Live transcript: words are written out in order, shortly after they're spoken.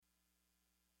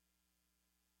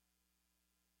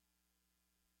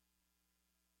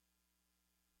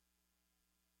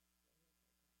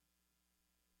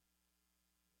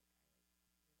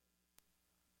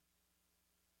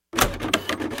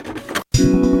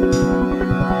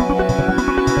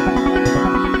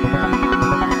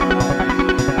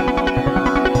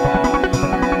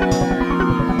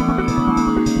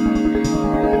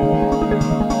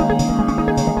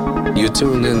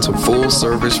tuned in to Full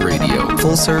Service Radio.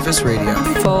 Full Service Radio.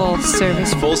 Full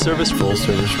service. Full service. Full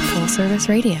service. Full service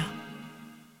radio.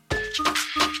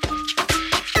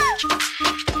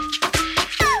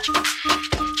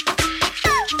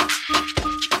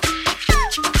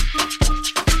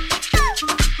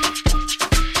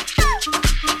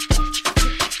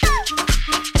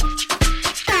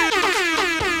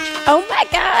 Oh my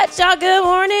God, y'all, good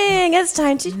morning. It's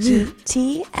time to GTFO.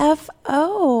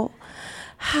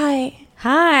 Hi.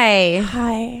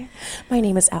 Hi. My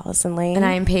name is Allison Lane. And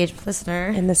I am Paige Plissner.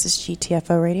 And this is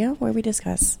GTFO Radio, where we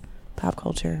discuss pop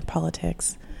culture,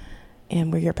 politics,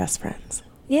 and we're your best friends.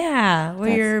 Yeah,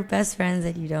 we're your best friends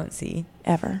that you don't see.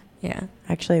 Ever. Yeah.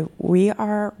 Actually, we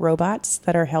are robots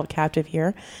that are held captive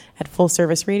here at Full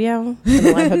Service Radio in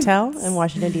the Line Hotel in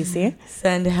Washington, D.C.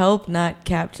 Send help, not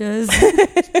captchas.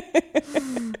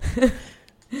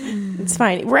 It's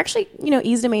fine. We're actually,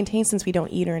 easy to maintain since we don't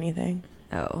eat or anything.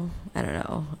 Oh, I don't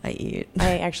know. I eat.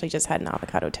 I actually just had an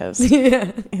avocado toast.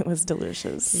 Yeah. It was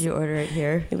delicious. Did you order it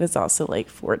here? It was also like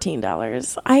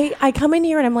 $14. I come in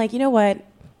here and I'm like, you know what?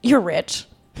 You're rich.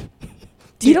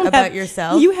 You don't About have,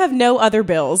 yourself? You have no other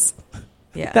bills.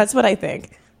 Yeah. That's what I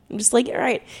think. I'm just like, all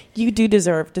right, you do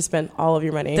deserve to spend all of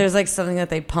your money. There's like something that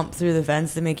they pump through the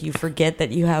vents to make you forget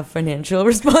that you have financial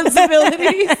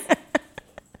responsibilities.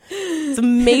 It's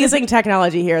amazing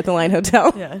technology here at the Line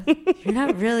Hotel. Yeah. You're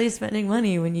not really spending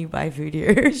money when you buy food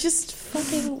here. It's just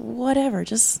fucking whatever.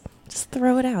 Just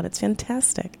throw it out. It's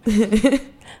fantastic.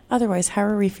 Otherwise, how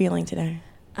are we feeling today?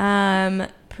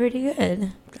 Pretty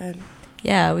good. Good.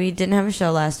 Yeah, we didn't have a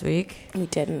show last week. We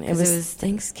didn't. It was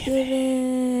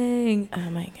Thanksgiving. Oh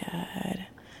my God.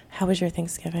 How was your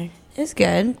Thanksgiving? It was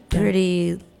good.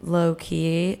 Pretty low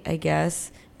key, I guess.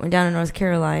 Went down to North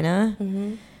Carolina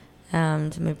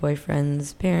to my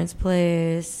boyfriend's parents'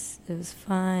 place. It was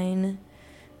fine.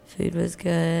 Food was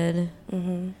good.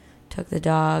 Took the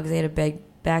dogs. They had a big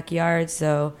backyard,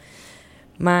 so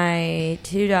my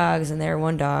two dogs and their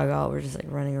one dog all were just like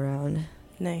running around.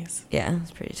 Nice. Yeah, it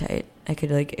was pretty tight. I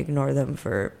could like ignore them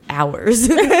for hours.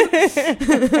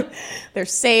 They're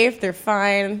safe. They're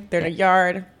fine. They're in a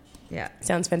yard. Yeah.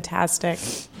 Sounds fantastic.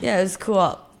 Yeah, it was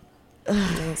cool.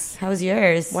 Nice. How was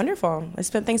yours? Wonderful. I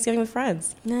spent Thanksgiving with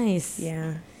friends. Nice.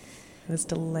 Yeah. It was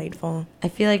delightful. I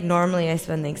feel like normally I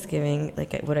spend Thanksgiving,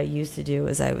 like what I used to do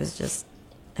is I would just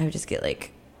get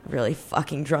like really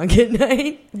fucking drunk at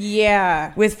night.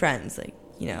 Yeah. With friends, like,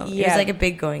 it was like a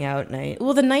big going out night.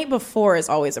 Well, the night before is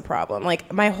always a problem.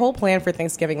 Like, my whole plan for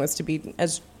Thanksgiving was to be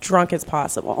as drunk as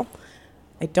possible.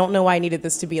 I don't know why I needed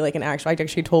this to be like an actual... I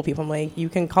actually told people, I'm like, you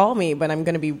can call me, but I'm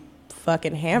going to be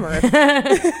fucking hammered.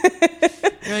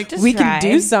 You're like, just we try. can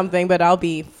do something, but I'll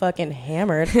be fucking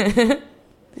hammered.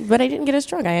 But I didn't get as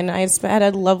drunk. I had a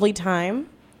lovely time.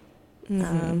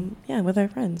 With our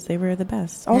friends. They were the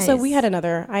best. Also, Nice.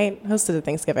 I hosted a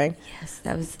Thanksgiving. Yes,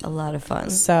 that was a lot of fun.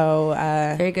 So,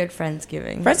 Very good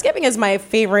Friendsgiving. Friendsgiving is my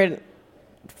favorite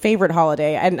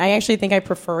holiday, and I actually think I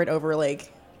prefer it over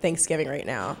like Thanksgiving right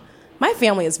now. My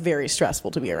family is very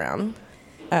stressful to be around.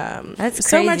 That's crazy.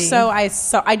 So much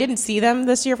so I didn't see them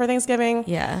this year for Thanksgiving.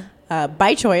 Yeah.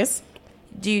 By choice.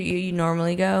 Do you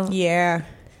normally go? Yeah.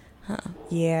 Huh.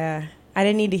 Yeah. I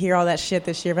didn't need to hear all that shit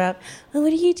this year about,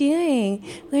 what are you doing?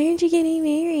 Why aren't you getting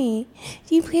married?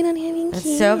 Do you plan on having That's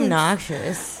kids? so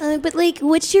obnoxious. But like,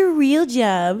 what's your real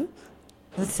job?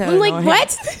 That's so I'm like, annoying.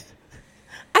 what?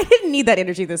 I didn't need that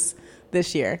energy this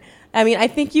year. I mean, I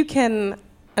think you can, and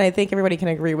I think everybody can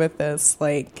agree with this,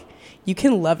 like, you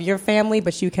can love your family,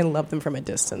 but you can love them from a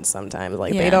distance sometimes.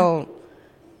 Like, I don't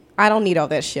need all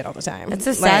that shit all the time. That's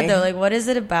so sad, though. Like, what is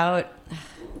it about,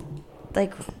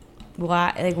 like,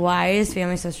 why is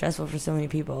family so stressful for so many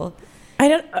people?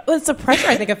 It's the pressure,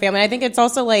 I think, of family. I think it's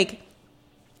also, like,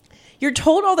 you're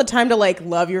told all the time to, like,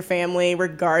 love your family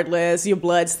regardless. Your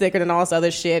blood's thicker than all this other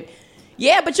shit.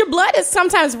 Yeah, but your blood is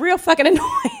sometimes real fucking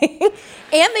annoying.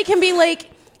 And they can be,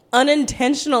 like,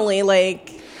 unintentionally,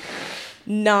 like,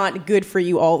 not good for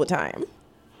you all the time,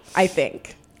 I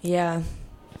think. Yeah.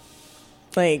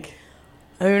 Like,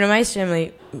 I mean, my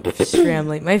family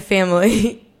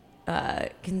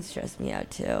can stress me out,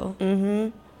 too. Mm-hmm.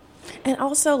 And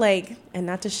also, like, and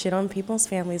not to shit on people's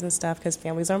families and stuff, because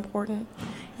families are important.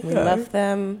 And we love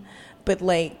them. But,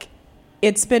 like,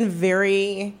 it's been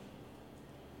very,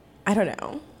 I don't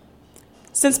know.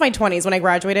 Since my 20s, when I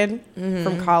graduated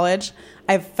from college,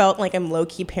 I've felt like I'm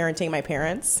low-key parenting my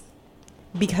parents.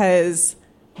 Because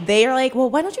they are like, well,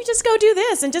 why don't you just go do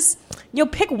this and just,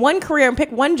 pick one career and pick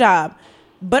one job.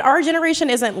 But our generation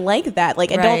isn't like that.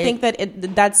 Like, I don't think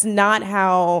that that's not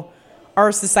how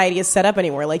our society is set up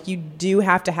anymore. Like, you do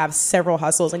have to have several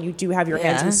hustles, and you do have your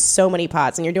hands in so many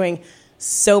pots, and you're doing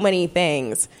so many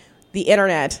things. The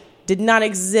internet did not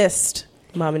exist,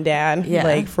 mom and dad,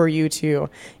 like for you to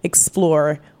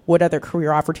explore what other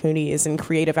career opportunities and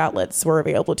creative outlets were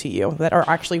available to you that are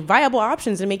actually viable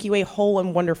options and make you a whole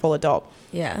and wonderful adult.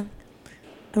 Yeah.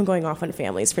 I'm going off on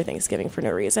families for Thanksgiving for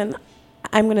no reason.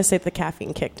 I'm going to say the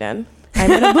caffeine kicked in.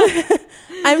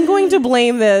 I'm going to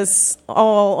blame this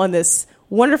all on this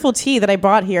wonderful tea that I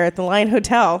bought here at the Lion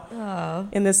Hotel. Oh.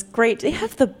 In this great, they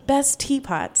have the best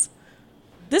teapots.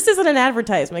 This isn't an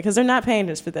advertisement because they're not paying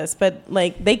us for this, but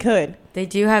like they could. They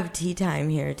do have tea time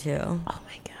here too. Oh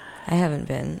my God. I haven't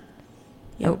been.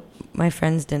 Yep. Oh, my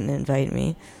friends didn't invite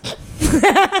me.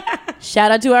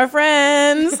 Shout out to our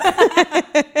friends.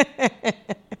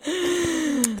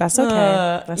 That's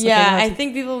okay. That's yeah, okay. I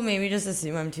think people maybe just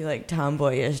assume I'm too like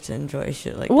tomboyish to enjoy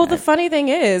shit like Well, that. the funny thing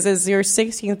is your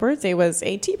 16th birthday was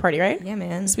a tea party, right? Yeah,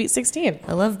 man. Sweet 16.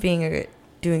 I love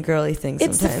doing girly things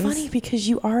It's sometimes. funny because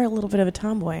you are a little bit of a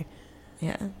tomboy.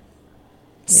 Yeah.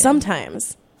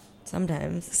 Sometimes,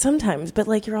 but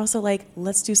like you're also like,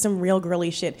 let's do some real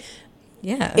girly shit.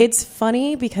 Yeah. It's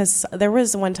funny because there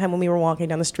was one time when we were walking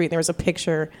down the street, there was a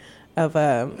picture of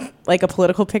like a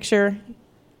political picture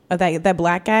of that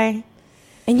black guy,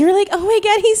 and you're like, oh my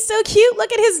God, he's so cute.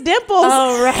 Look at his dimples.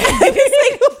 Oh, right. I'm just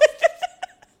like,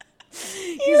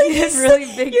 you're like, He has really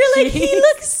big you're like, cheeks. he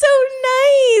looks so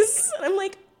nice. And I'm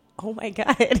like, oh my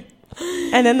God.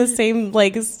 And then the same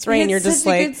like strain, you're just such a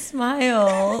like, good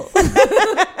smile. Look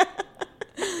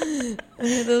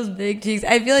at those big cheeks.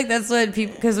 I feel like that's what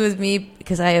people, because with me,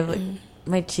 because I have like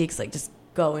my cheeks like just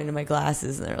go into my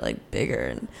glasses and they're like bigger,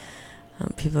 and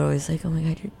people are always like, oh my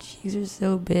God, your cheeks are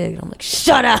so big. And I'm like,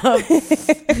 shut up.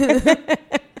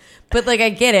 But like I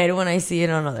get it when I see it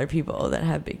on other people that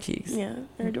have big cheeks. yeah,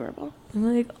 they're adorable.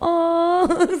 I'm like,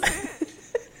 oh.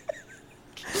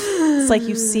 It's like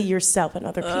you see yourself in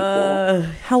other people.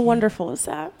 How wonderful is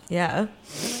that? Yeah. Oh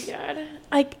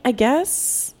my God. I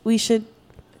guess we should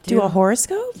do a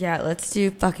horoscope? Yeah, let's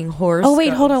do fucking horoscopes. Oh,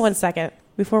 wait, hold on one second.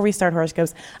 Before we start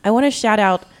horoscopes, I want to shout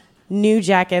out new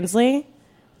Jack Ensley.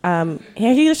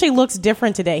 He actually looks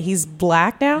different today. He's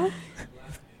black now.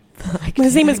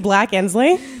 His name is Black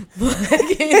Ensley.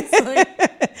 Black Ensley.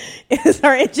 Is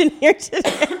our engineer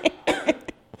today.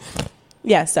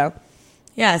 Yeah, so.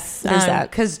 Yes. There's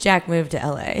that. Because Jack moved to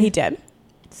LA. He did.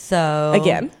 So.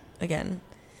 Again.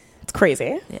 It's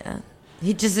crazy. Yeah.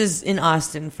 He just is in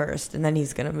Austin first, and then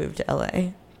he's going to move to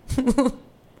LA.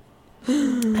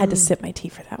 I had to sip my tea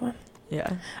for that one.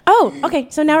 Yeah. Oh, okay.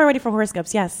 So now we're ready for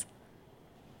horoscopes. Yes.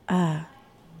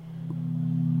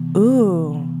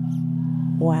 Ooh.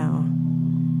 Wow.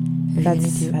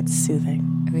 That's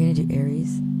soothing. Are we going to do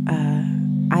Aries?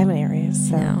 I'm an Aries.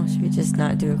 So. No. Should we just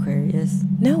not do Aquarius?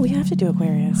 No, we have to do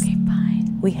Aquarius. Okay,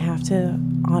 fine. We have to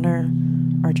honor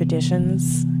our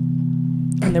traditions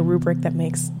and the rubric that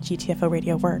makes GTFO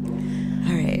radio work.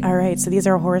 All right. So these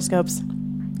are horoscopes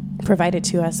provided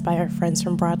to us by our friends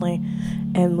from Broadly.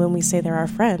 And when we say they're our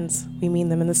friends, we mean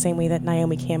them in the same way that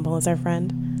Naomi Campbell is our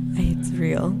friend. It's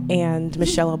real. And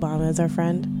Michelle Obama is our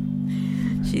friend.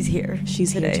 She's here.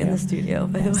 She's today here too. in the studio,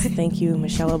 by the way. Thank you,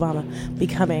 Michelle Obama.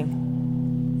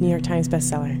 Becoming New York Times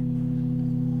bestseller.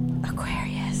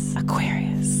 Aquarius.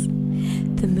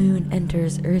 The moon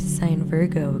enters Earth sign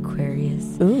Virgo,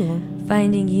 Aquarius. Ooh.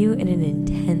 Finding you in an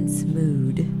intense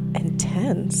mood.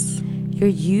 Intense? You're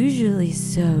usually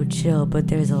so chill, but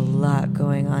there's a lot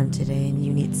going on today and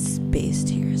you need space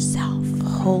to yourself.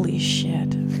 Holy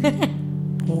shit.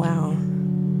 Wow.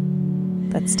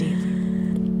 That's deep.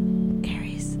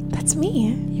 Aries. That's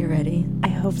me. You ready? I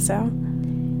hope so.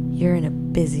 You're in a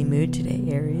busy mood today,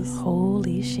 Aries.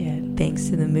 Holy shit. Thanks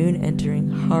to the moon entering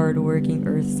hard-working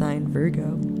Earth sign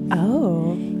Virgo.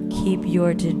 Oh. Keep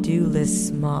your to-do list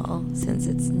small, since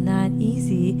it's not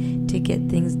easy to get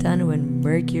things done when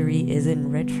Mercury is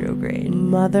in retrograde.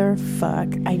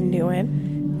 Motherfuck. I knew it.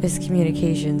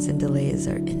 Miscommunications and delays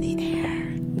are in the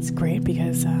air. It's great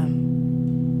because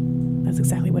that's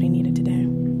exactly what he needed to do.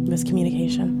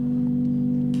 Miscommunication.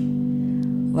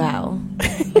 Wow.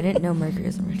 I didn't know Mercury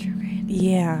was in retrograde.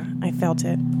 Yeah, I felt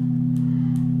it.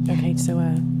 Okay, so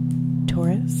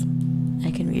Taurus? I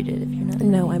can read it if you're not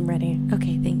No, ready. I'm ready.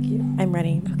 Okay, thank you. I'm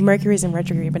ready. Okay. Mercury's in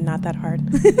retrograde, but not that hard.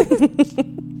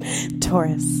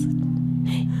 Taurus.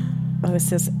 Oh, it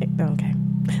says, okay.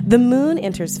 The moon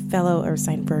enters fellow Earth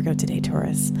sign Virgo today,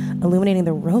 Taurus, illuminating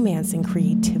the romance and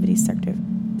creativity sector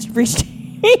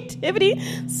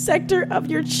of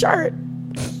your chart.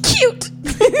 Cute!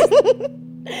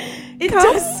 It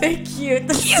does say cute.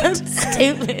 That's so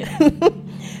stupid.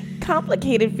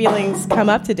 Complicated feelings come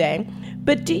up today,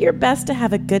 but do your best to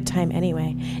have a good time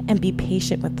anyway and be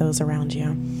patient with those around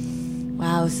you.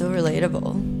 Wow, so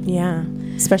relatable. Yeah,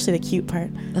 especially the cute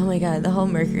part. Oh my god, the whole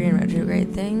Mercury in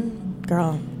retrograde thing.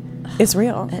 Girl, it's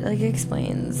real. It like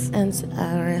explains And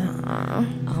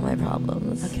all my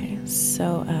problems. okay,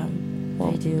 so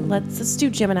well, I do. let's do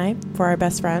Gemini for our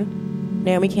best friend,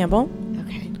 Naomi Campbell.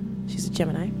 Okay. She's a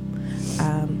Gemini.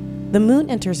 The moon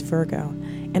enters Virgo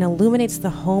and illuminates the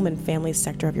home and family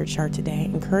sector of your chart today,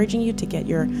 encouraging you to get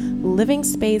your living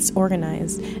space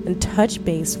organized and touch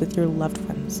base with your loved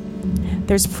ones.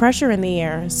 There's pressure in the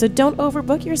air, so don't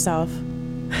overbook yourself.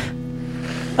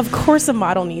 Of course a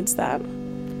model needs that.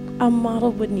 A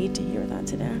model would need to hear that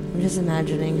today. I'm just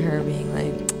imagining her being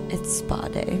like, it's spa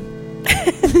day.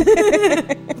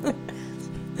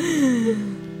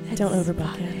 Don't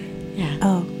overbook it. Yeah.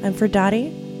 Oh, and for Dottie?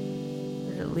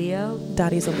 Is it Leo?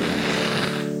 Dottie's a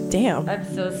Leo. Damn. I'm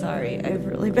so sorry. I have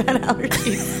really bad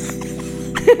allergies.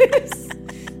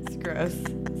 It's gross.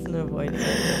 It's an avoiding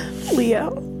it.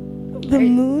 Leo. The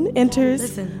moon enters.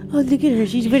 Listen. Oh, look at her.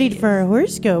 She's ready for a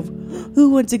horoscope.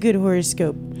 Who wants a good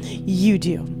horoscope? You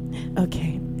do.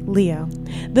 Okay, Leo.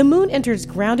 The moon enters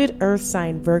grounded earth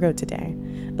sign Virgo today,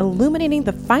 illuminating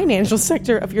the financial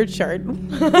sector of your chart.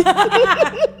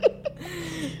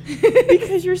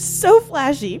 Because you're so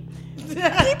flashy.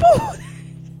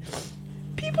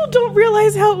 People don't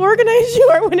realize how organized you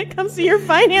are when it comes to your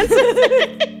finances.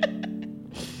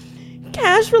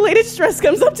 Cash-related stress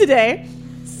comes up today,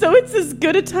 so it's as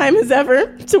good a time as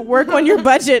ever to work on your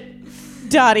budget,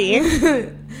 Dottie,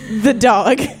 the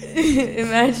dog.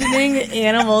 Imagining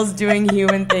animals doing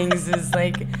human things is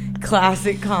like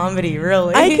classic comedy,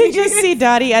 really. I can just see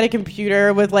Dottie at a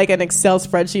computer with like an Excel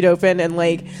spreadsheet open and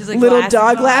like like little glasses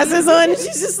dog on. glasses on.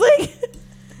 She's just like,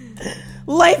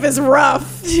 life is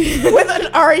rough with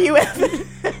an RUF.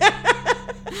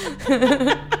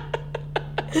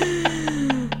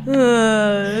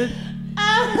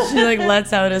 She like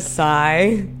lets out a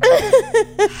sigh.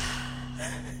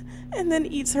 And then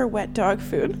eats her wet dog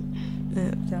food.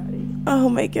 Daddy. Oh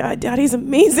my God, Daddy's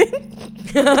amazing.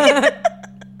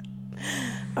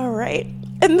 All right.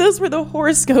 And those were the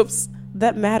horoscopes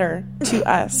that matter to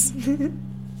us.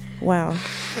 Wow.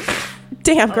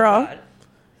 Damn, girl. God.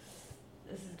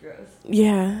 This is gross.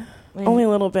 Yeah. Only a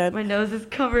little bit. My nose is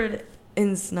covered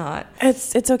in snot.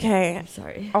 It's okay. I'm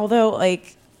sorry. Although,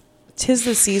 like, 'tis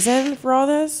the season for all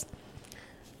this.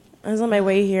 I was on my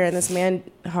way here, and this man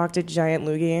hawked a giant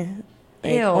loogie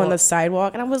like, Ew. on the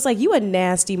sidewalk. And I was like, you a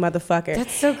nasty motherfucker.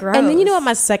 That's so gross. And then you know what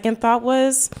my second thought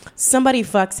was? Somebody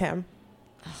fucks him.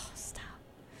 Oh, stop.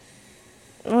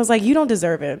 I was like, you don't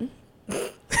deserve it.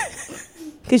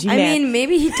 Because you I mean,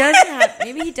 maybe he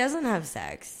doesn't have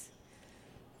sex.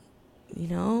 You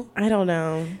know? I don't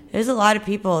know. There's a lot of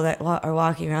people that are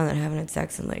walking around that haven't had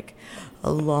sex in like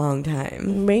a long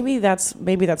time. Maybe that's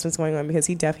what's going on because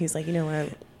he's like, you know what?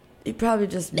 He probably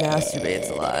just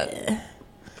masturbates a lot.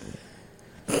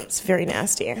 It's very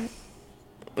nasty.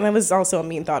 That was also a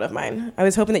mean thought of mine. I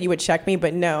was hoping that you would check me,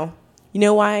 but no. You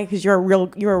know why? Because you're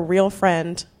a real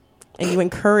friend, and you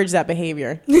encourage that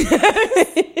behavior.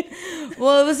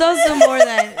 Well, it was also more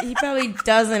that he probably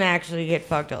doesn't actually get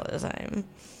fucked all the time.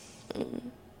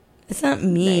 It's not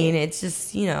mean. It's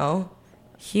just, you know,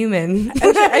 human.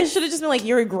 I should have just been like,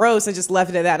 you're gross, and just left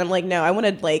it at that. I'm like, no, I want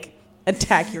to like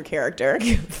attack your character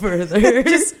Further.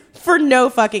 just for no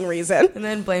fucking reason. And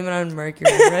then blame it on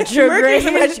Mercury retrograde. Mercury's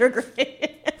in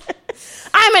retrograde.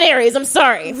 I'm an Aries. I'm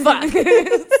sorry. Fuck.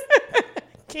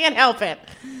 Can't help it.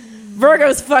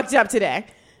 Virgo's fucked up today.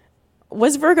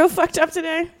 Was Virgo fucked up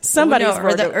today? Somebody's or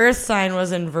Virgo. the Earth sign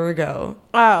was in Virgo.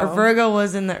 Oh. Or Virgo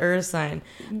was in the Earth sign.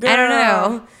 Girl. I don't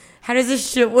know. How does this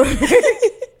shit work? I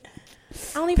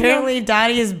don't even Apparently, know.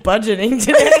 Dottie is budgeting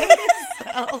today.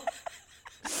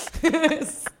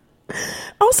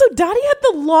 Also, Dottie had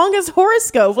the longest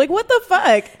horoscope. Like, what the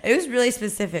fuck? It was really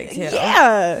specific, too.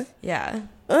 Yeah. Yeah.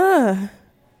 Ugh.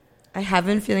 I have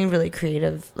been feeling really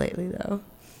creative lately, though.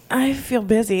 I feel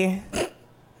busy.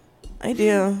 I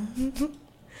do.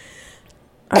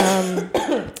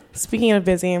 Speaking of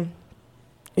busy,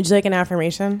 would you like an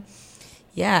affirmation?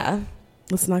 Yeah.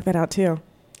 Let's knock that out, too.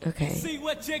 Okay. See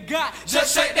what you got.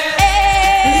 Just shake that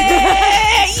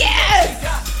Yes!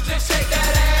 Just shake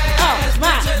that ass. Oh,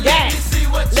 my God. See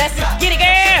what you Let's got. get it,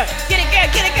 girl. Get it, girl.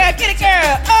 Get it, girl. Get it,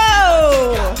 girl.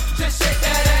 Oh! Just shake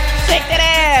that ass. Shake that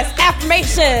ass.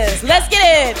 Affirmations. Let's get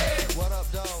it.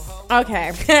 Okay.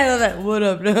 I love that. What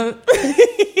up, no?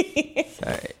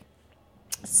 Sorry.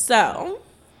 So,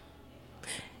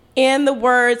 in the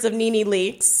words of Nene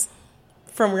Leakes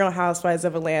from Real Housewives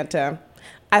of Atlanta,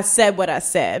 I said what I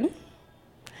said.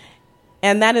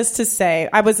 And that is to say,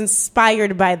 I was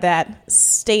inspired by that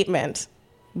statement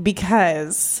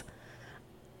because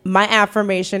my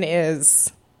affirmation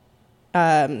is,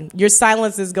 your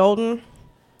silence is golden.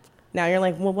 Now you're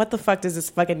like, well, what the fuck does this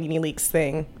fucking Nene Leakes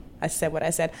thing? I said what I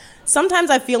said. Sometimes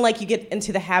I feel like you get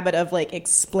into the habit of like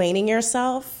explaining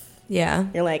yourself. Yeah.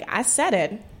 You're like, I said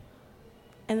it, and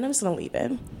then I'm just gonna leave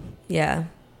it. Yeah.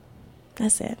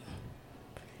 That's it.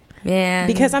 Man.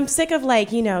 Because I'm sick of like,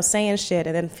 saying shit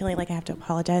and then feeling like I have to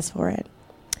apologize for it,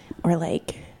 or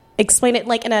like explain it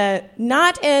like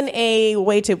not in a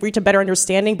way to reach a better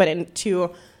understanding, but into,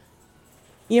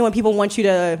 when people want you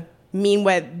to mean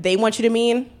what they want you to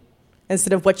mean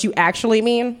instead of what you actually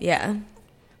mean. Yeah.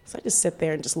 So I just sit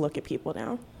there and just look at people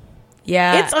now.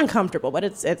 Yeah. It's uncomfortable, but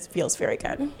it feels very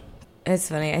good. It's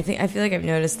funny. I feel like I've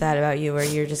noticed that about you, where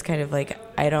you're just kind of like,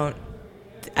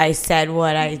 I said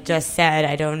what I just said.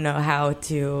 I don't know how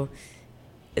to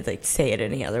like say it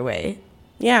any other way.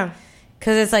 Yeah.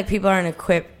 Because it's like people aren't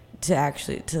equipped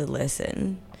to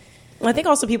listen. Well, I think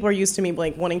also people are used to me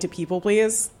like wanting to people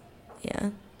please. Yeah.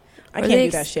 I can't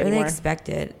do that shit or anymore. They expect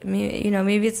it. I mean,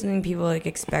 maybe it's something people like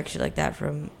expect shit like that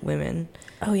from women.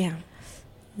 Oh yeah.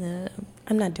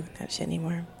 I'm not doing that shit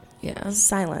anymore. Yeah.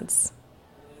 Silence.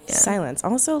 Yeah. Silence.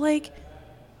 Also, like,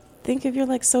 think of your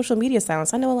like social media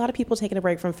silence. I know a lot of people taking a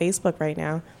break from Facebook right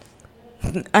now.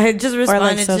 I just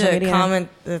responded social to media. a comment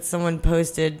that someone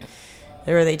posted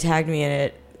where they tagged me in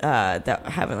it that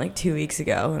happened like 2 weeks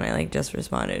ago, and I like just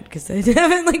responded because I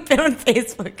haven't like been on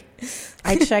Facebook.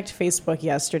 I checked Facebook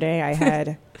yesterday. I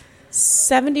had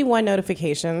 71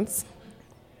 notifications,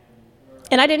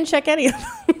 and I didn't check any of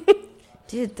them.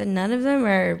 Dude, none of them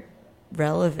are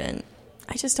relevant.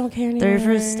 I just don't care anymore. They're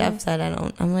for stuff that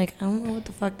I'm like, I don't know what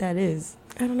the fuck that is.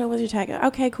 I don't know what you're tagging.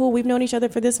 Okay, cool. We've known each other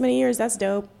for this many years. That's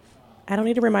dope. I don't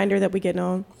need a reminder that we get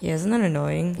known. Yeah, isn't that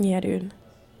annoying? Yeah, dude.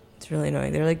 It's really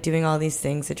annoying. They're like doing all these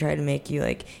things to try to make you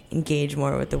like engage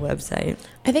more with the website.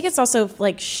 I think it's also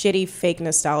like shitty fake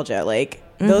nostalgia. Like,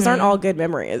 those aren't all good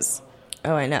memories.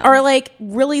 Oh, I know. Or like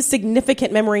really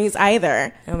significant memories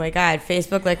either. Oh my God.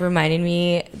 Facebook like reminded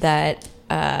me that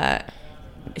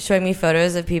showing me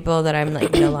photos of people that I'm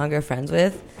like no longer friends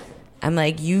with. I'm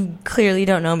like, you clearly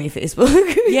don't know me,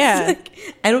 Facebook. Yeah.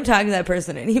 Like, I don't talk to that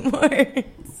person anymore.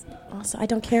 Also, I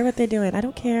don't care what they're doing. I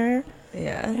don't care. I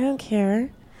Yeah. don't care.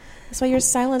 That's why your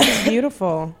silence is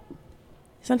beautiful.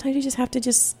 Sometimes you just have to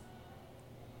just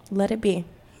let it be.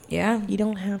 Yeah. You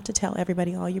don't have to tell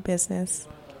everybody all your business.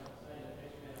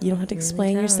 You don't have to Really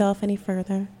explain don't. yourself any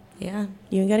further. Yeah.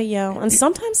 You ain't gotta yell. And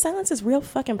sometimes silence is real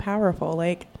fucking powerful.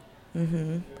 Like,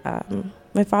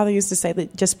 my father used to say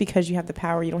that just because you have the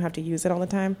power, you don't have to use it all the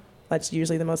time. That's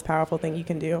usually the most powerful thing you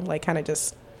can do. Like, kind of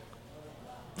just,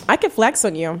 I could flex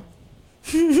on you,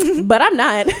 but I'm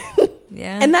not.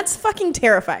 Yeah. And that's fucking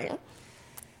terrifying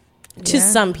to Yeah.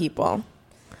 some people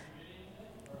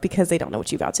because they don't know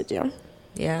what you're about to do.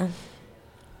 Yeah.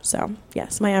 So,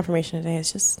 yes, my affirmation today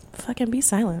is just fucking be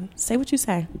silent. Say what you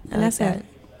say. I And like that's that. it.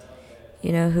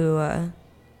 You know who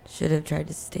should have tried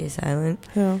to stay silent?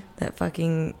 Who? That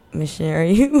fucking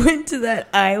missionary who went to that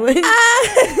island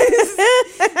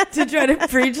to try to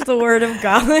preach the word of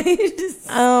God.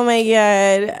 Oh my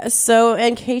God. So,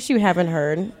 in case you haven't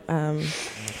heard,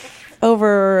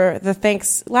 over the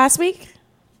last week?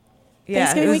 Yeah, it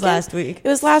Thanksgiving was weekend? last week. It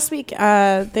was last week.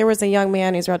 There was a young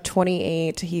man, he's around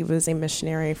 28. He was a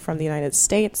missionary from the United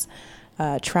States,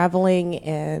 traveling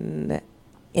in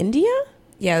India?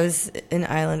 Yeah, it was an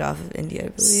island off of India, I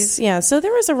believe. Yeah, so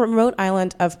there was a remote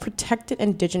island of protected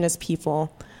indigenous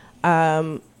people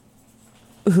who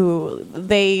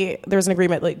there's an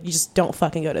agreement, like, you just don't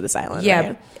fucking go to this island.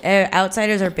 Yeah, right?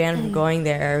 outsiders are banned from going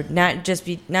there, not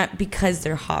because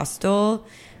they're hostile,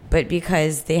 but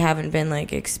because they haven't been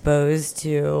like exposed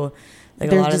to like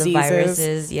Their a lot of the diseases.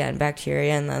 viruses, and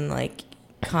bacteria, and then like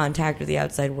contact with the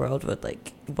outside world would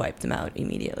like wipe them out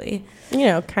immediately.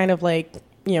 Kind of like,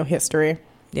 history.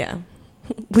 Yeah,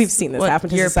 We've seen this what happen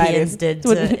to Europeans society. did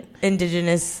to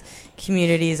indigenous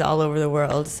communities all over the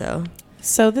world. So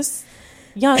this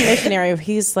young missionary,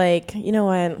 he's like, you know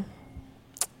what?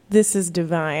 This is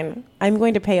divine. I'm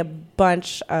going to pay a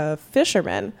bunch of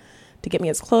fishermen to get me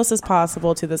as close as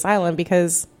possible to this island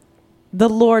because the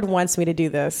Lord wants me to do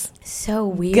this. So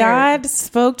weird. God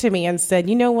spoke to me and said,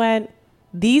 you know what?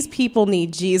 These people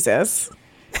need Jesus.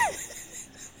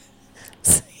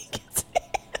 So he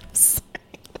gets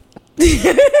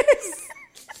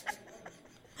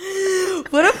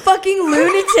What a fucking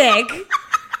lunatic.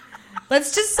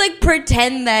 Let's just like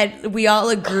pretend that we all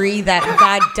agree that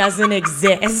God doesn't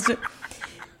exist.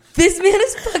 This man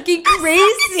is fucking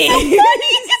crazy.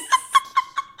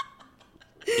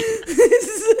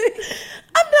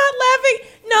 I'm not laughing.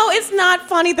 No, it's not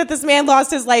funny that this man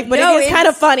lost his life, but No, it is kind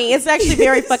of it's- funny. It's actually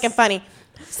very fucking funny.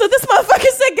 So So this motherfucker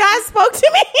said God spoke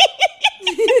to me.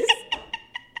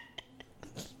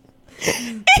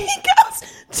 And he goes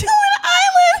to an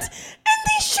island and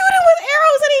they shoot him with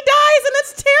arrows and he dies and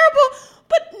it's terrible.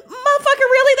 But motherfucker,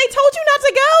 really? They told you not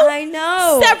to go? I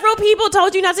know. Several people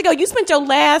told you not to go. You spent your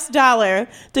last dollar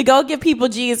to go give people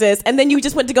Jesus and then you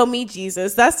just went to go meet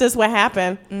Jesus. That's just what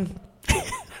happened.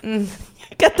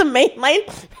 Got the main line.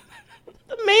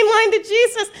 The main line to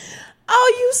Jesus.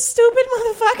 Oh, you stupid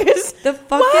motherfuckers. The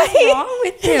fuck is wrong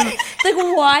with him? Like,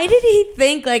 why did he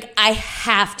think, like, I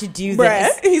have to do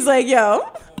this? Bruh, he's like, yo,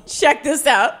 check this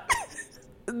out.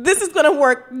 This is going to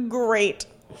work great.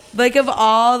 Like, of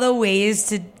all the ways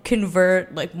to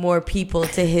convert, like, more people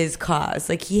to his cause,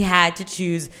 like, he had to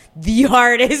choose the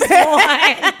hardest one.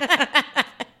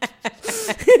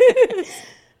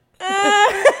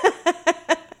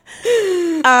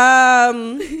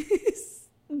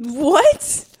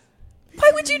 What?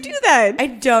 Why would you do that? I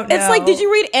don't know. It's like, did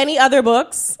you read any other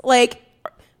books? Like,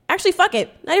 actually, fuck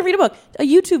it. Not even read a book. A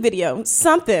YouTube video.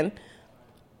 Something.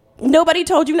 Nobody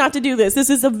told you not to do this. This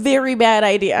is a very bad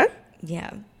idea. Yeah.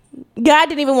 God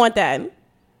didn't even want that.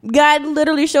 God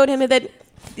literally showed him that.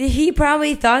 He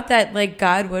probably thought that, like,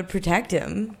 God would protect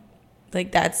him.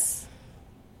 Like, that's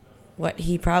what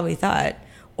he probably thought.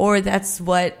 Or that's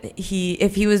what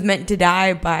if he was meant to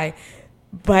die by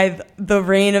the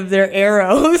rain of their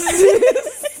arrows,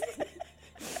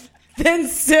 then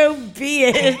so be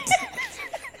it.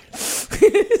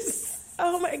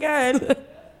 Oh my God.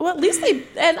 Well, at least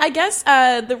and I guess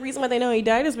the reason why they know he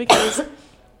died is because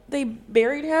they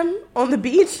buried him on the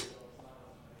beach,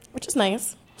 which is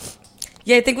nice.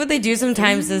 Yeah, I think what they do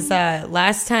sometimes is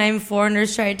last time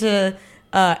foreigners tried to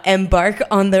embark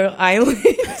on their island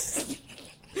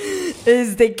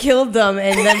is they killed them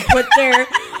and then put their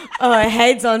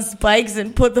heads on spikes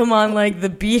and put them on, like, the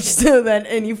beach so that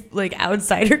any, like,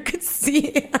 outsider could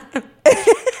see them.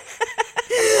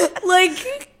 Like,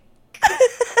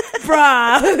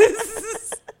 bruh.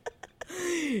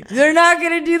 They're not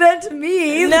going to do that to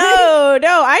me. No,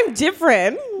 I'm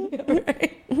different.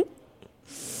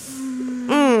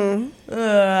 I'm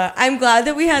glad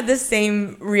that we had the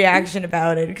same reaction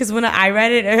about it, because when I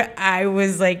read it, I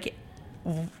was like,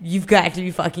 you've got to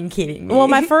be fucking kidding me. Well,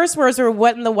 my first words were,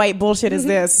 what in the white bullshit is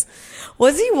this?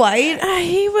 Was he white?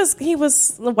 He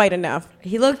was white enough.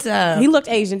 He looked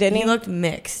Asian, didn't he? He looked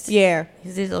mixed. Yeah.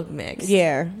 He did look mixed.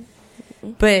 Yeah.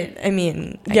 But, I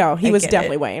mean... he was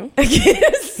definitely white.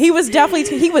 He was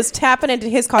tapping into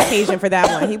his Caucasian for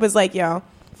that one. He was like, yo,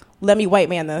 let me white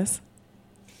man this.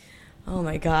 Oh,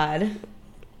 my God.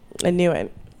 I knew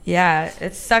it. Yeah,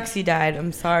 it sucks he died.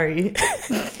 I'm sorry.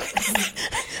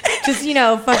 Just,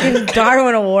 fucking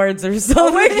Darwin Awards or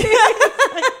something.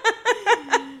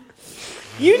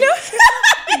 You know?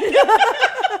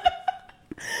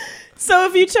 So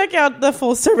if you check out the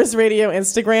Full Service Radio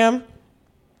Instagram,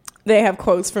 they have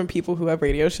quotes from people who have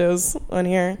radio shows on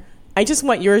here. I just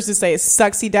want yours to say,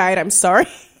 sucks he died, I'm sorry.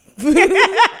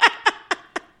 I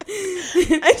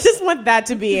just want that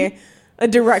to be a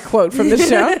direct quote from the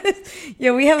show.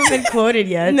 Yeah, we haven't been quoted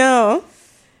yet. No.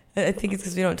 I think it's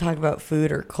because we don't talk about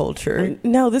food or culture.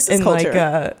 No, this is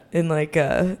culture.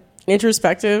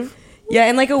 Introspective. Yeah,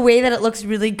 in like a way that it looks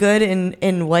really good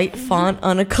in white font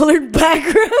on a colored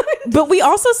background. But we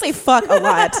also say fuck a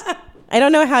lot. I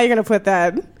don't know how you're going to put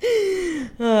that.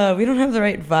 We don't have the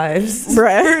right vibes for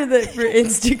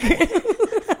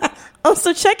Instagram.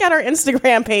 Also, check out our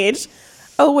Instagram page.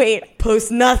 Oh, wait.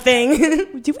 Post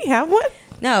nothing. Do we have one?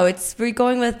 No, we're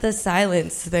going with the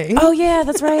silence thing. Oh, yeah,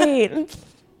 that's right.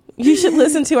 You should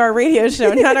listen to our radio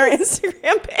show, not our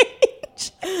Instagram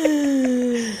page.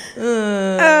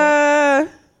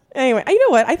 Anyway, you know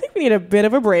what? I think we need a bit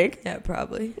of a break. Yeah,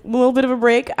 probably. A little bit of a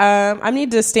break. I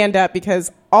need to stand up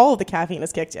because all of the caffeine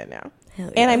is kicked in now. Hell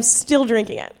yeah. And I'm still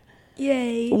drinking it.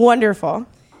 Yay. Wonderful. All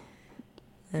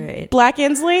right. Black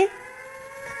Inslee.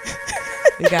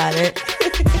 We got it.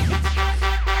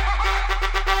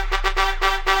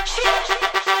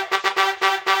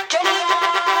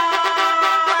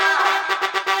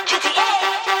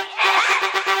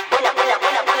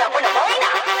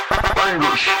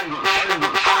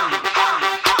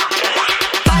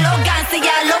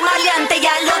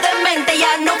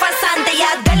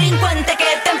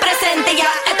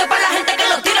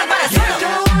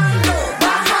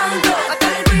 Bajando hasta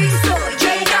el piso,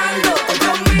 llegando,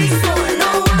 compromiso, no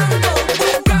ando.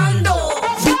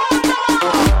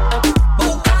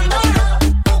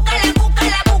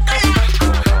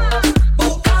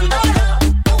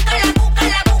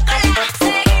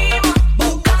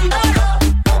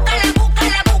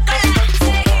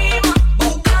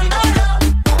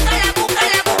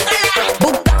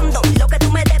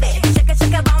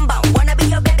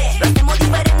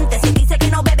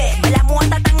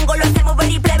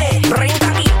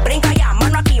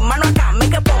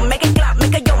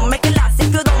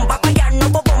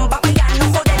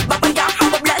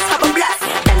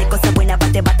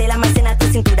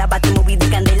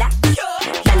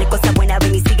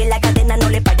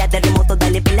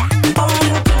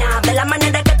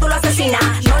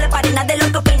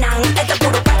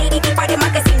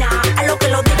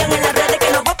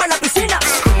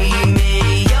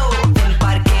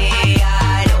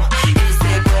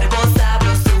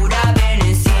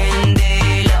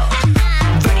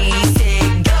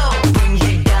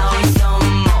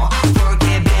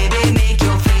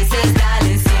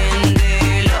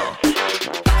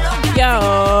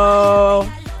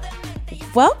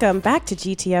 Welcome back to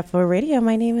GTFO Radio.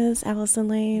 My name is Allison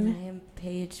Lane. I am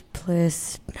Paige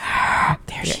Bliss.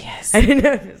 There she is. I didn't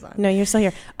know it was on. No, you're still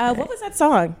here. What was that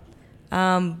song?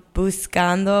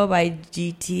 Buscando by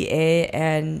GTA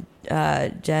and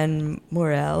Jen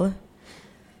Morel.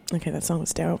 Okay, that song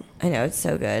was dope. I know, it's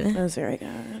so good. That was very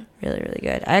good. Really, really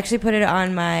good. I actually put it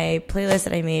on my playlist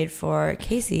that I made for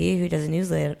Casey, who does a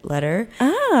newsletter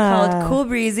called Cool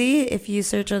Breezy. If you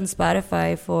search on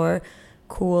Spotify for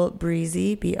Cool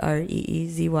Breezy,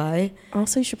 Breezy.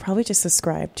 Also, you should probably just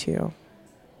subscribe to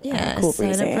Cool sign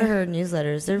Breezy. up for her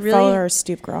newsletters. They're Follow really her,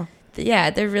 Stoop Girl. Yeah,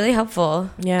 they're really helpful.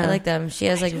 Yeah. I like them. She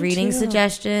has like do reading too.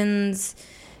 suggestions,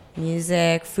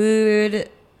 music, food,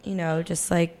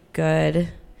 just like good.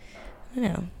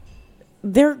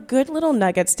 They're good little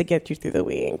nuggets to get you through the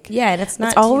week. Yeah, and it's not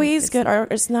It's always good.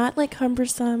 It's not like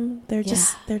cumbersome. They're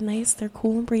just, they're nice. They're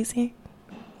cool and breezy.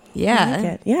 Yeah. I like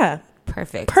it. Yeah.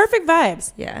 Perfect. Perfect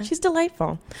vibes. Yeah. She's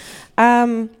delightful.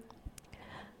 You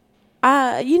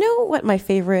know what my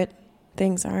favorite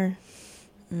things are?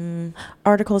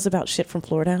 Articles about shit from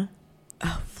Florida.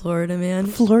 Oh, Florida man.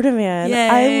 Florida man.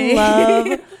 Yay. I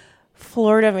love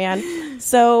Florida man.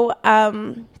 So,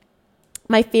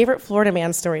 my favorite Florida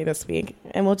man story this week,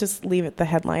 and we'll just leave it the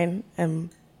headline, and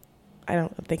I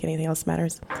don't think anything else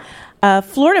matters.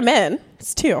 Florida men,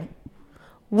 it's two.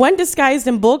 One disguised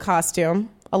in bull costume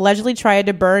allegedly tried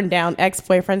to burn down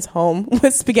ex-boyfriend's home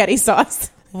with spaghetti sauce.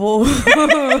 Whoa.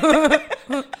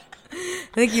 I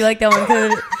think you like that one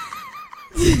because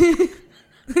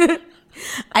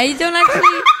I don't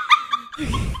actually.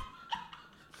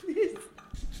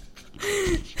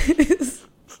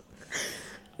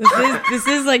 This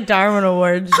is like Darwin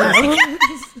Award show.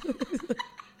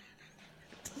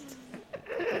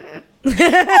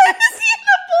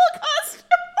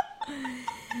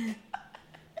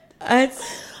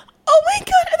 Oh my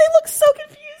god, and they look so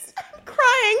confused. I'm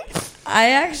crying. I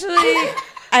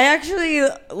actually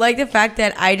like the fact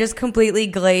that I just completely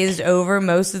glazed over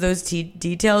most of those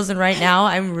details, and right now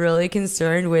I'm really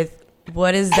concerned with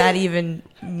what does that even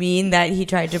mean that he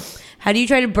tried to. How do you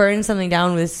try to burn something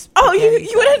down with? Oh, you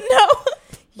wouldn't know.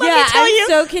 I'm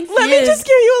so confused. Let me just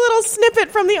give you a little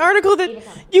snippet from the article that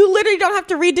you literally don't have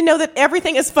to read to know that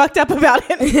everything is fucked up about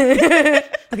it.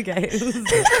 Okay.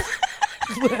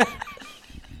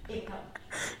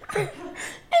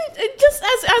 And just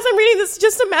as I'm reading this,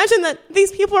 just imagine that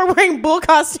these people are wearing bull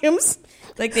costumes.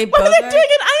 Like they While both they're are? doing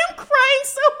it, I am crying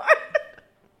so hard.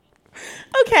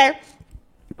 Okay.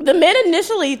 The men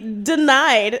initially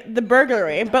denied the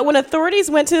burglary, but when authorities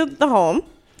went to the home,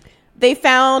 they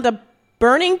found a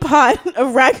burning pot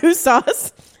of ragu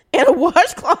sauce and a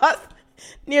washcloth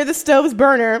near the stove's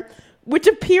burner, which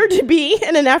appeared to be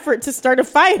in an effort to start a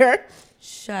fire.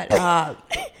 Shut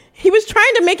up. He was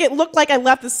trying to make it look like I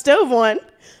left the stove on,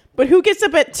 but who gets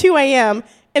up at 2 a.m.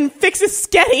 and fixes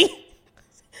sketty?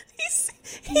 He said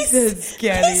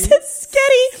sketty. He said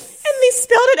sketty, and they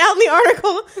spelled it out in the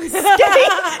article. Sketty.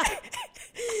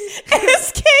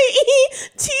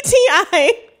 S-K-E-T-T-I.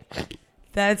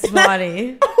 That's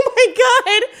funny. Oh my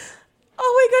god.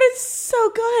 Oh my god, it's so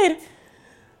good.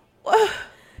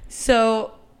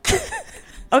 So,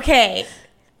 okay.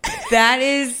 That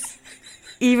is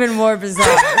even more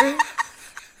bizarre.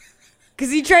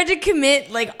 Because he tried to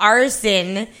commit, like,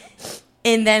 arson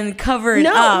and then cover it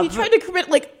up. No, he tried to commit,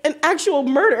 like, an actual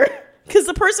murder because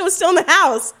the person was still in the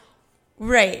house.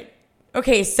 Right.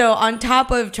 Okay, so on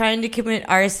top of trying to commit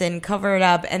arson, cover it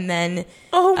up, and then...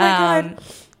 Oh, my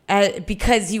God.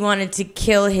 Because he wanted to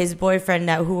kill his boyfriend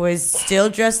now, who was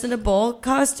still dressed in a bull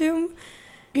costume.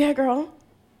 Yeah, girl.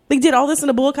 They did all this in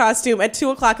a bull costume at 2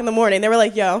 o'clock in the morning. They were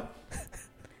like, yo,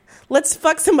 let's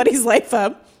fuck somebody's life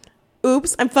up.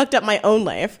 Oops, I'm fucked up my own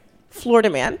life. Florida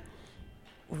man.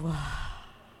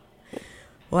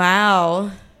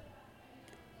 Wow.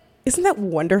 Isn't that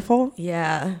wonderful?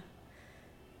 Yeah.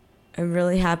 I'm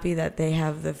really happy that they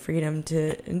have the freedom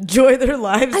to enjoy their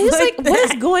lives. I was like, that.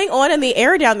 what is going on in the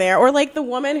air down there? Or like the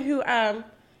woman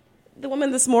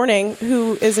this morning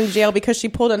who is in jail because she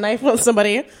pulled a knife on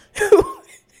somebody who...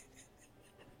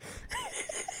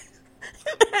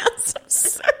 I'm so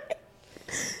sorry.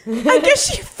 I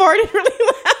guess she farted really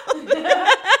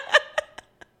loud.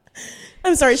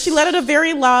 I'm sorry. She let out a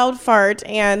very loud fart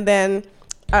and then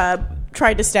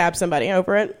tried to stab somebody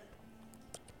over it.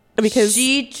 Because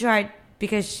she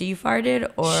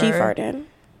farted, or she farted.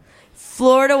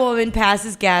 Florida woman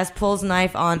passes gas, pulls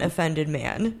knife on offended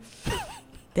man.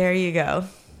 There you go.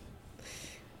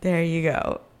 There you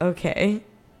go. Okay.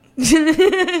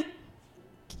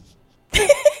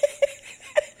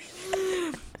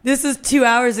 This is 2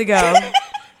 hours ago.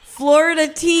 Florida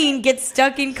teen gets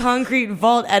stuck in concrete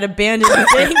vault at abandoned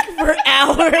bank for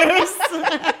hours.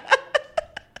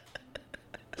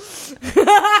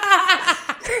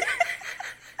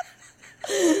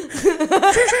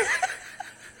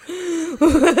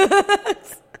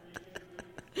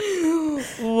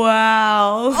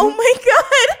 Wow. Oh my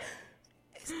God.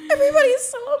 Everybody's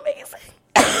so amazing.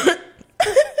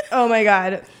 Oh my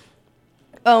God.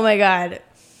 Oh my God.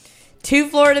 2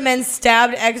 Florida men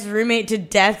stabbed ex-roommate to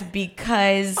death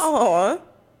because Oh.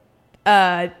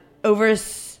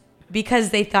 because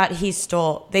they thought he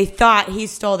stole their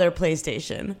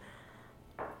PlayStation.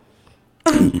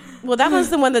 Well, that was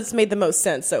the one that's made the most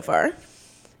sense so far.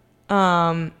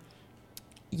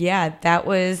 Yeah, that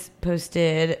was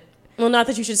posted Well, not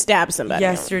that you should stab somebody.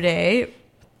 yesterday.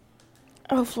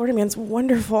 Oh, Florida Man's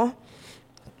wonderful.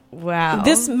 Wow.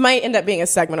 This might end up being a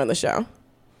segment on the show.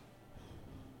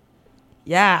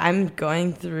 Yeah, I'm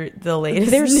going through the latest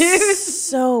There's news.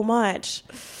 so much.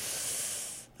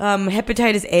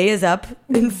 Hepatitis A is up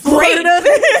in Florida.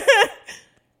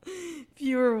 If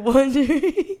you were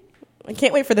wondering. I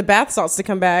can't wait for the bath salts to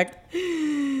come back.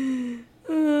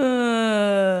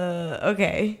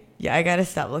 Okay. Yeah, I gotta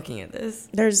stop looking at this.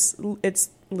 It's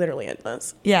literally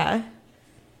endless. Yeah.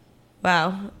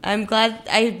 Wow. I'm glad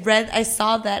I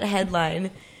saw that headline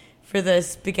for the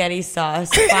spaghetti sauce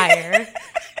fire.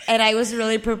 And I was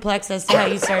really perplexed as to how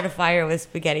you start a fire with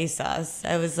spaghetti sauce.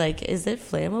 I was like, is it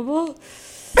flammable?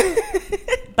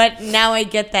 But now I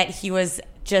get that he was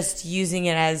just using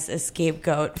it as a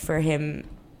scapegoat for him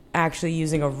actually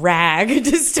using a rag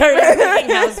to start a fucking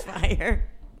house fire.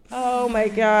 Oh my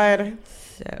God.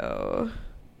 So,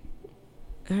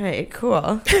 all right,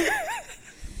 cool.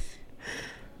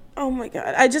 Oh my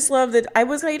God. I just love that. I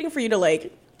was waiting for you to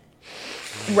like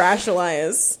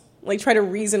rationalize, like try to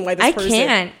reason why this I person.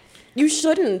 can't. You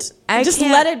shouldn't. I just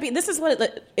can't. let it be. This is what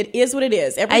it is. What it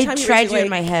is. Every time I you tried actually, to in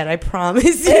my head. I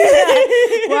promise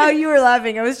you. While you were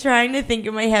laughing, I was trying to think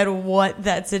in my head what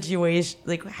that situation,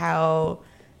 like how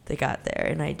they got there,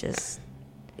 and I just.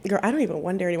 Girl, I don't even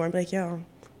wonder anymore. I'm like, yo,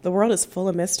 the world is full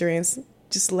of mysteries.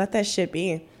 Just let that shit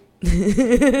be.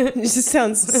 It just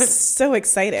sounds so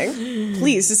exciting.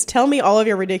 Please, just tell me all of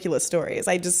your ridiculous stories.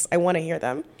 I want to hear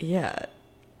them. Yeah.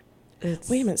 Wait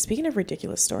a minute. Speaking of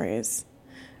ridiculous stories,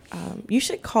 you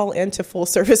should call into Full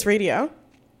Service Radio.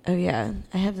 Oh yeah,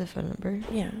 I have the phone number.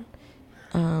 Yeah.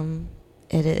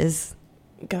 It is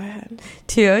Go ahead.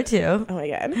 202 Oh my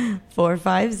God.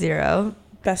 450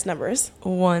 Best numbers.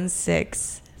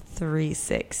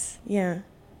 1636. Yeah.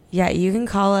 Yeah, you can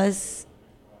call us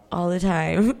all the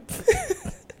time.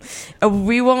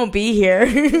 We won't be here.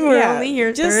 We're only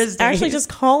here Thursday. Actually, just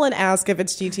call and ask if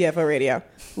it's GTFO Radio.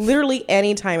 Literally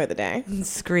any time of the day.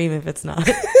 Scream if it's not.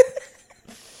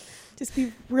 Just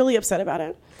be really upset about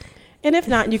it. And if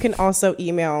not, you can also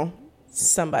email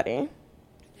somebody.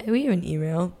 We have an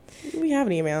email. We have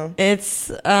an email.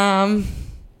 It's I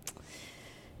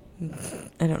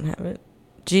don't have it.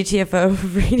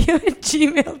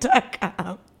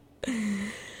 GTFOradio@gmail.com.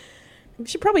 We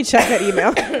should probably check that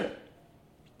email.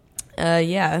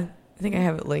 Yeah. I think I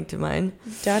have it linked to mine.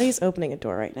 Daddy's opening a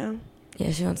door right now.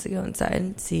 Yeah, she wants to go inside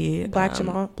and see Black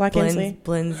Inslee.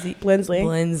 Blinsley.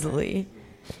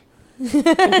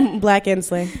 Black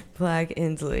Inslee. Black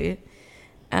Inslee.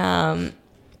 I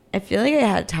feel like I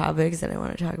had topics that I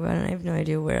want to talk about, and I have no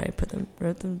idea where I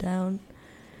wrote them down.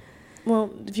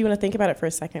 Well, if you want to think about it for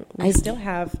a second, I still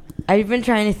have. I've been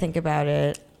trying to think about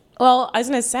it. Well, I was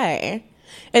going to say,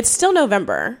 it's still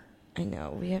November. I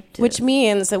know we have to, Which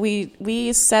means that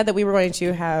we said that we were going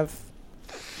to have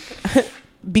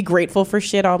be grateful for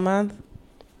shit all month.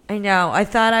 I know. I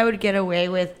thought I would get away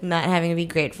with not having to be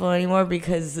grateful anymore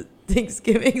because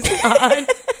Thanksgiving's on.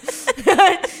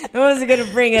 I wasn't gonna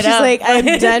bring it She's up. like, I'm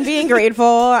done being grateful.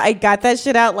 I got that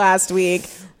shit out last week.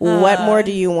 What more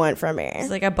do you want from me? It's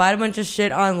like I bought a bunch of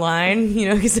shit online,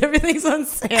 because everything's on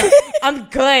sale. I'm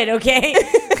good, okay?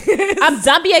 I'm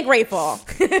done being grateful.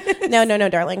 No,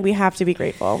 darling. We have to be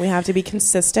grateful. We have to be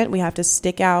consistent. We have to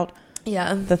stick out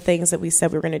Yeah. the things that we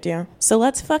said we were going to do. So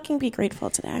let's fucking be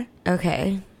grateful today.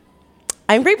 Okay.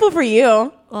 I'm grateful for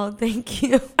you. Well, thank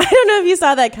you. I don't know if you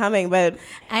saw that coming, but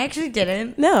I actually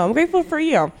didn't. no, I'm grateful for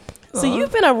you. So Aw.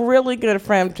 you've been a really good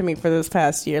friend to me for this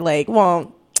past year.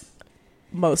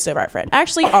 Most of our friend,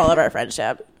 actually all of our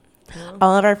friendship.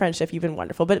 All of our friendship, you've been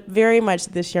wonderful. But very much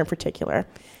this year in particular,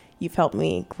 you've helped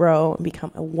me grow and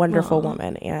become a wonderful Aw.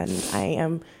 woman. And I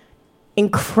am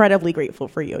incredibly grateful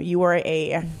for you. You are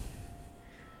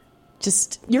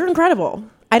you're incredible.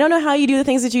 I don't know how you do the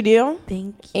things that you do.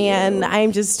 Thank you. And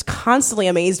I'm just constantly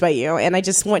amazed by you. And I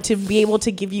just want to be able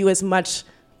to give you as much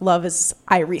love as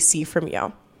I receive from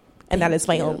you. and that is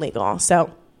my only goal.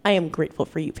 So I am grateful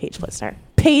for you, Paige Plissner.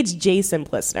 Paige Jason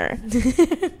Plissner.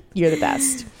 You're the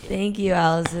best. Thank you,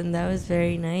 Allison. That was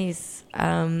very nice.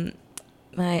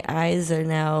 My eyes are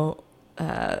now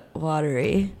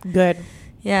watery. Good.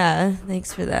 Yeah,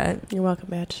 thanks for that. You're welcome,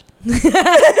 bitch.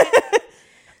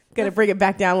 Gonna bring it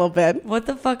back down a little bit. What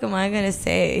the fuck am I gonna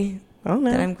say Oh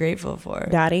no. that I'm grateful for?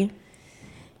 Daddy.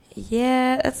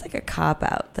 Yeah, that's like a cop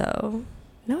out though.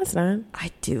 No, it's not.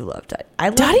 I do love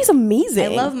Dottie. Daddy's amazing.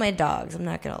 I love my dogs. I'm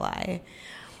not gonna lie.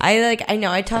 I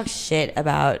know I talk shit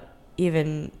about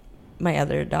even my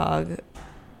other dog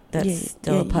that's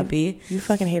still a puppy. You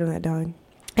fucking hate on that dog.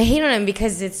 I hate on him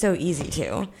because it's so easy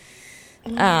to.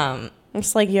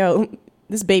 It's like, yo,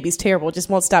 this baby's terrible. It just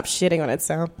won't stop shitting on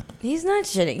itself. He's not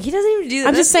shitting. He doesn't even do that.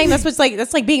 I'm just saying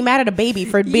that's like being mad at a baby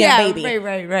for being a baby.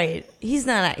 Right. He's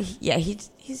not. He's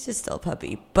just still a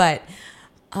puppy. But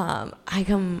I'll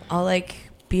like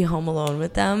be home alone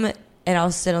with them, and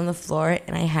I'll sit on the floor,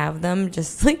 and I have them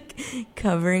just like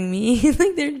covering me,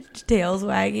 like their tails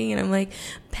wagging, and I'm like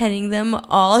petting them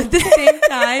all at the same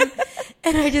time,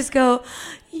 and I just go,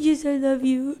 "Yes, I love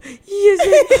you. Yes, I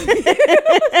love you."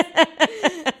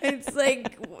 It's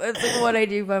like what I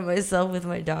do by myself with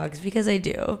my dogs, because I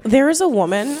do. There is a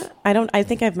woman, I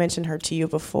think I've mentioned her to you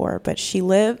before, but she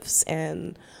lives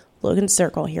in Logan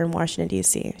Circle here in Washington,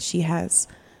 D.C. She has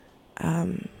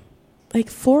like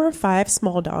 4 or 5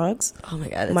 small dogs. Oh my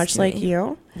God. Much like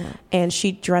you. No. And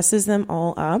she dresses them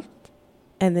all up,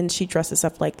 and then she dresses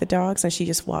up like the dogs, and she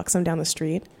just walks them down the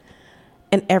street.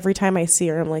 And every time I see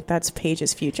her, I'm like, that's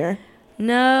Paige's future.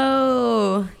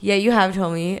 No. Yeah, you have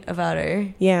told me about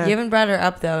her. Yeah. You haven't brought her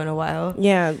up, though, in a while.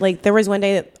 Yeah, like there was one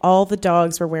day that all the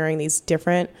dogs were wearing these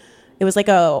different, it was like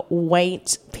a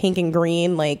white, pink, and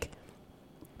green, like,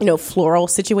 you know, floral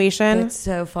situation. That's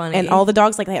so funny. And all the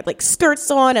dogs, like, they had like skirts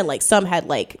on, and like some had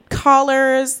like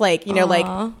collars, like, you know,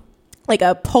 like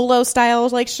a polo style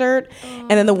like shirt. And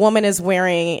then the woman is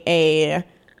wearing a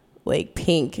like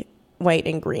pink, white,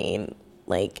 and green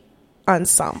like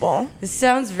ensemble. This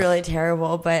sounds really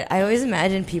terrible, but I always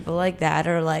imagine people like that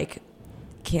are like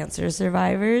cancer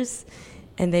survivors,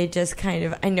 and they just kind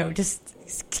of, I know, just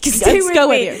stay with go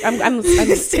me. with you. I'm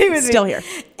Stay with still me. here.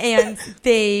 And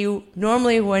they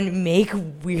normally wouldn't make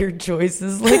weird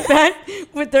choices like that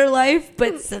with their life,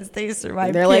 but since they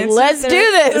survived They're cancer, like, let's do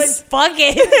this. Like, fuck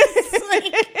it.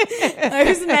 Like, I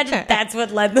always imagine that's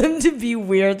what led them to be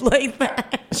weird like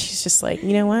that. She's just like,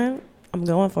 you know what? I'm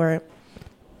going for it.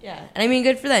 Yeah, and I mean,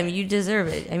 good for them. You deserve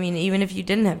it. I mean, even if you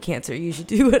didn't have cancer, you should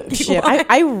do what you Shit, want.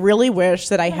 I really wish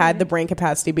that I had the brain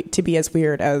capacity to be as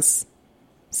weird as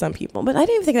some people, but I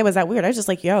didn't even think that was that weird. I was just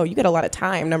like, yo, you got a lot of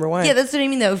time, number one. Yeah, that's what I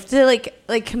mean, though. To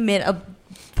like commit a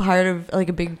part of like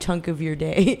a big chunk of your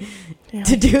day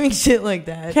to doing shit like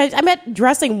that. I bet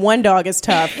dressing one dog is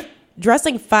tough.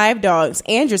 Dressing 5 dogs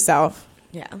and yourself.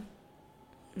 Yeah.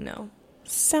 No.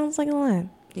 Sounds like a lot.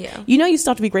 Yeah. You know you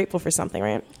still have to be grateful for something,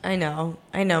 right? I know.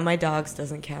 My dogs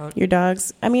doesn't count. Your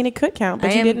dogs. I mean, it could count,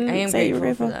 but I you am didn't say you were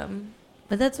grateful grateful for them.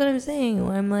 But that's what I'm saying.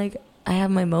 When I'm like, I have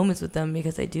my moments with them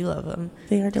because I do love them.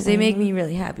 They are because they make me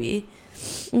really happy.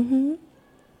 Mm-hmm.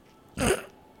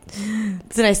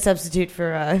 It's a nice substitute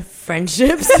for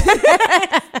friendships.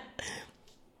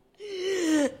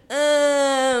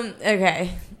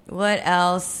 Okay. What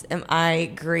else am I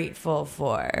grateful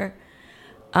for?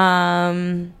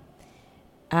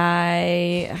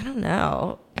 I don't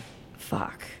know.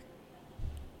 Fuck.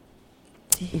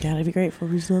 You gotta be grateful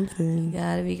for something.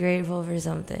 Gotta be grateful for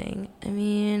something. I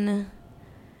mean,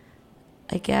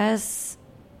 I guess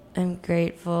I'm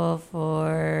grateful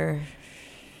for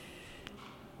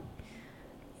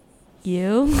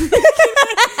you.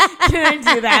 Can I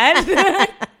do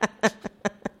that?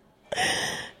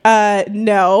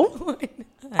 No.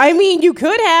 I mean, you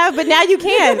could have, but now you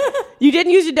can't. You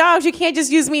didn't use your dogs. You can't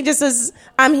just use me just as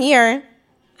I'm here.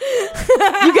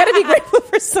 You got to be grateful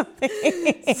for something.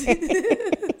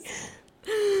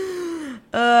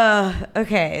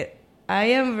 Okay. I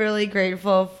am really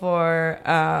grateful for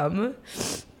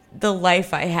the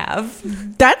life I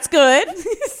have. That's good.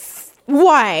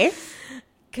 Why?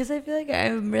 Because I feel like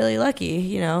I'm really lucky,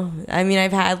 you know. I mean,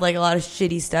 I've had like a lot of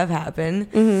shitty stuff happen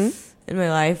in my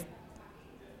life.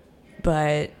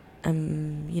 But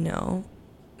I'm, you know,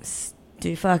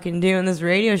 fucking doing this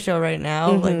radio show right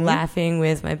now, like laughing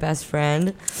with my best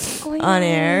friend on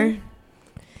air.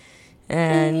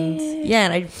 And yeah,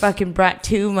 and I fucking brought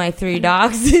 2 of my 3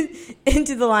 dogs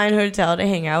into the Lion Hotel to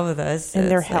hang out with us. So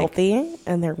and they're it's like, healthy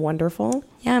and they're wonderful.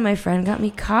 Yeah, my friend got me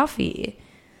coffee.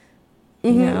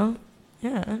 You know?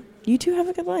 Yeah. You two have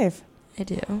a good life. I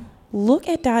do. Look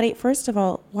at Dottie. First of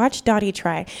all, watch Dottie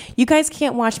try. You guys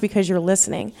can't watch because you're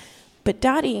listening. But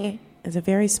Dottie is a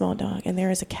very small dog, and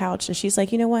there is a couch, and she's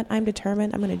like, you know what? I'm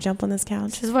determined. I'm going to jump on this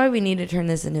couch. This is why we need to turn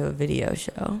this into a video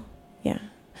show. Yeah.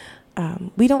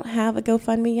 We don't have a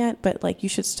GoFundMe yet, but like you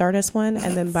should start us one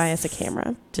and then buy us a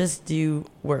camera. Just do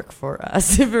work for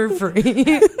us for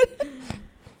free.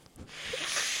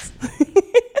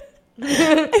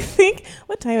 I think,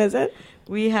 what time is it?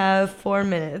 We have 4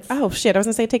 minutes. Oh shit, I was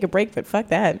gonna say take a break, but fuck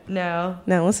that. No.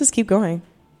 No, let's just keep going.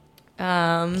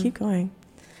 Keep going.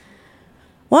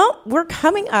 Well, we're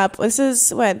coming up. This is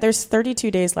there's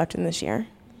 32 days left in this year.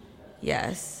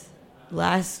 Yes.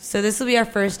 So this will be our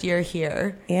first year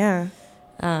here. Yeah.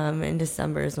 In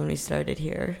December is when we started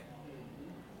here.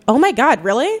 Oh my God,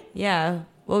 really? Yeah.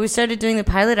 Well, we started doing the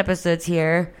pilot episodes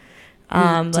here.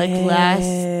 Wasn't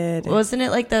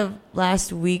it like the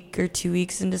last week or 2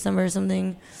 weeks in December or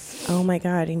something? Oh my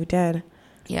God, you did.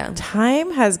 Yeah.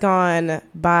 Time has gone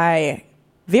by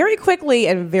very quickly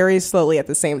and very slowly at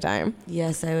the same time.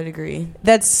 Yes, I would agree.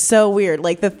 That's so weird.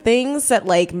 Like the things that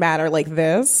like matter like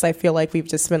this, I feel like we've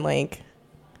just been like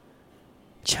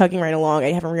chugging right along.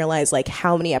 I haven't realized like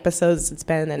how many episodes it's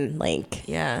been and like,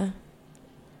 Yeah.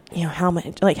 you know,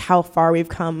 how far we've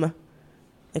come.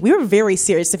 Like we were very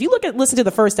serious. If you listen to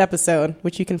the first episode,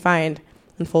 which you can find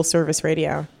on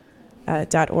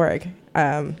fullserviceradio.org.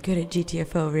 Go to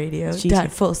GTFO radio.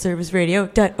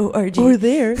 .fullserviceradio.org. Or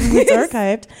there. It's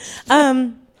archived.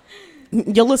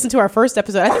 You'll listen to our first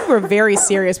episode. I think we're very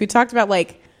serious. We talked about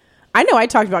I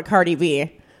talked about Cardi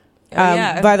B.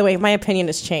 Yeah. By the way, my opinion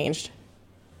has changed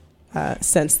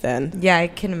since then. Yeah, I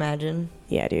can imagine.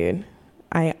 Yeah, dude.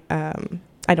 I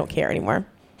don't care anymore.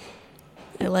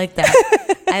 I like that.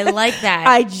 I like that.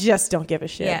 I just don't give a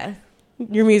shit. Yeah.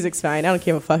 Your music's fine. I don't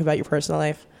give a fuck about your personal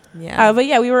life. Yeah. But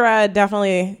yeah, we were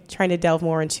definitely trying to delve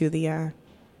more into the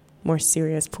more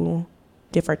serious pool,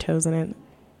 dip our toes in it.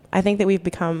 I think that we've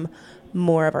become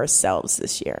more of ourselves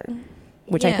this year,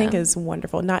 which I think is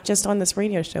wonderful. Not just on this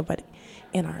radio show, but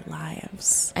in our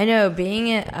lives. I know being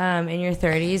in your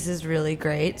 30s is really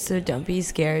great, so don't be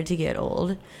scared to get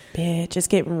old. Bitch, just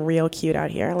getting real cute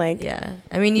out here. Like, yeah.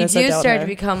 I mean, you this do start adulthood. to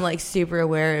become like super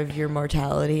aware of your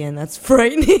mortality, and that's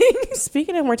frightening.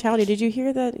 Speaking of mortality, did you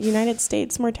hear the United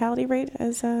States mortality rate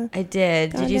as I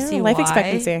did. Did you down? see life why?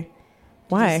 expectancy?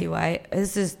 Why? Did you see why?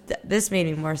 This made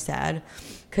me more sad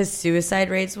because suicide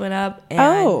rates went up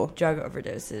and drug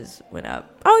overdoses went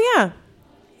up. Oh yeah.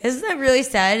 Isn't that really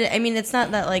sad? I mean, it's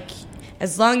not that like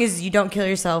as long as you don't kill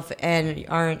yourself and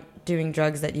aren't doing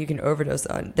drugs that you can overdose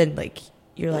on, then like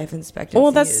your life expectancy.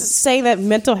 Well, that's saying that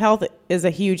mental health is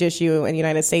a huge issue in the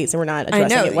United States, and we're not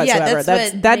addressing it whatsoever. Yeah,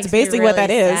 that's basically what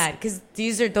that is. Because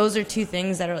those are two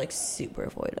things that are like super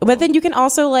avoidable. But then you can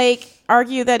also like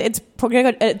argue that it's probably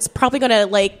going to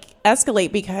like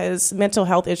escalate because mental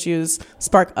health issues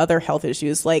spark other health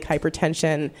issues like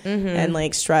hypertension and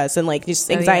like stress and like just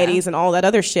anxieties and all that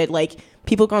other shit. Like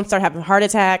people going to start having heart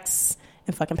attacks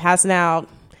and fucking passing out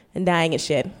and dying and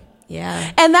shit.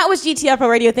 Yeah. And that was GTFO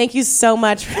Radio. Thank you so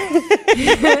much.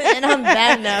 And on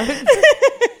that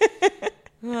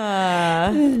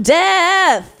note,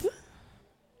 death.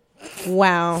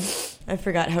 Wow. I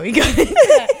forgot how we got into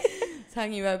that.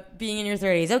 Talking about being in your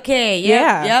 30s. Okay.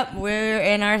 Yep. We're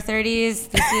in our 30s.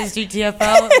 This is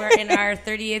GTFO. We're in our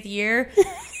 30th year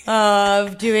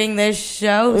of doing this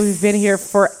show. We've been here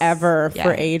forever,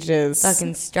 for ages.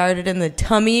 Fucking started in the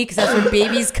tummy because that's where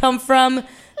babies come from.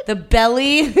 The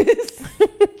belly.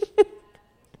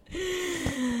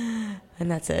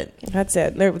 And that's it. That's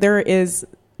it. There is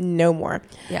no more.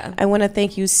 Yeah. I want to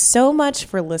thank you so much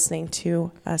for listening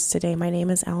to us today. My name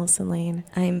is Allison Lane.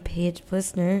 I'm Paige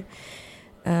Blissner.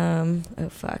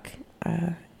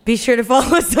 Be sure to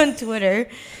follow us on Twitter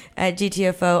at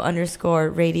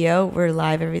GTFO_radio. We're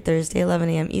live every Thursday, 11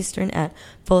 a.m. Eastern at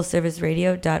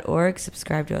fullserviceradio.org.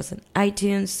 Subscribe to us on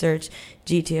iTunes, search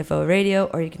GTFO Radio,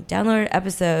 or you can download our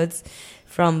episodes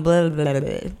from blah, blah, blah,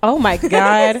 blah. Oh, my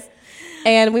God.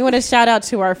 And we want to shout out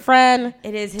to our friend.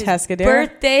 It is his Tescadero.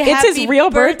 birthday. It's his real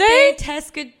birthday?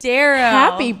 Tescadero.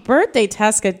 Happy birthday,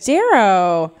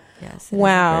 Tescadero. Yes. It is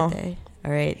Wow. his birthday.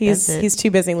 All right. He's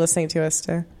too busy listening to us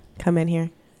to come in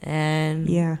here. And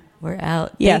yeah, we're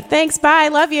out. Yeah. Thanks. Bye.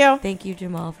 Love you. Thank you,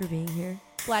 Jamal, for being here.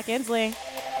 Black Inslee.